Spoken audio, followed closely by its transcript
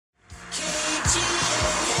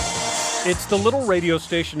It's the little radio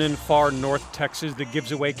station in far north Texas that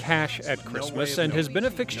gives away cash at Christmas and has been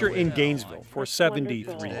a fixture in Gainesville for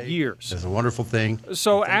 73 years. It's a wonderful thing.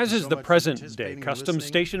 So, as is the present-day Customs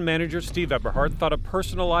station manager Steve Eberhardt thought a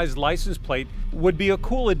personalized license plate would be a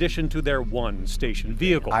cool addition to their one-station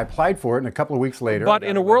vehicle. I applied for it, and a couple of weeks later... But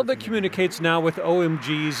in a world that communicates now with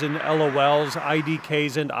OMGs and LOLs,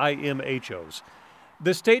 IDKs and IMHOs,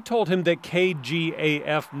 the state told him that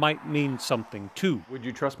KGAF might mean something, too. Would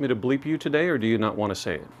you trust me to bleep you today, or do you not want to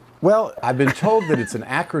say it? Well, I've been told that it's an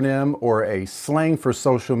acronym or a slang for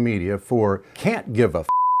social media for can't give a f***.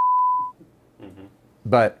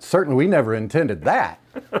 But certainly we never intended that.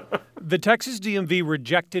 The Texas DMV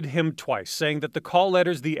rejected him twice, saying that the call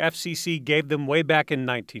letters the FCC gave them way back in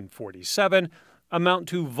 1947 amount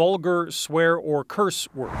to vulgar, swear, or curse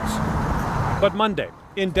words. But Monday,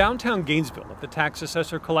 in downtown Gainesville at the tax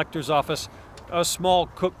assessor collector's office, a small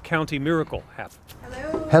Cook County miracle happened.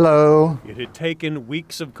 Hello. It had taken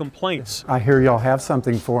weeks of complaints. I hear y'all have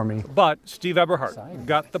something for me. But Steve Eberhardt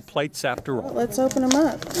got the plates after all. Well, let's open them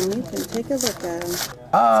up and you can take a look at them.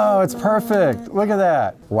 Oh, it's perfect. Look at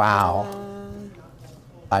that. Wow.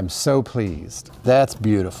 I'm so pleased. That's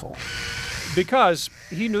beautiful. Because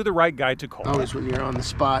he knew the right guy to call. Always when you're on the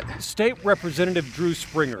spot. State Representative Drew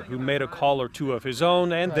Springer, who made a call or two of his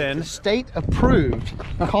own and then The state-approved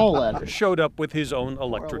call letter. showed up with his own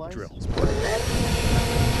electric drill.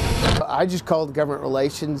 I just called government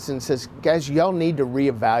relations and says, guys, y'all need to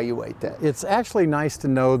reevaluate that. It's actually nice to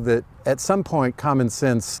know that at some point common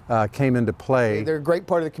sense came into play. They're a great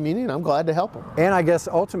part of the community, and I'm glad to help them. And I guess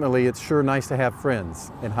ultimately it's sure nice to have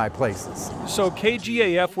friends in high places. So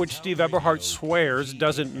KGAF, which Steve Eberhardt swears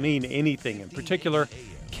doesn't mean anything in particular,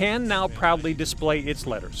 can now proudly display its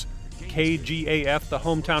letters. KGAF, the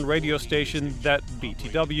hometown radio station that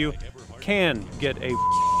BTW can get a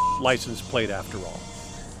license plate after all.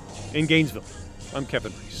 In Gainesville, I'm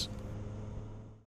Kevin Reece.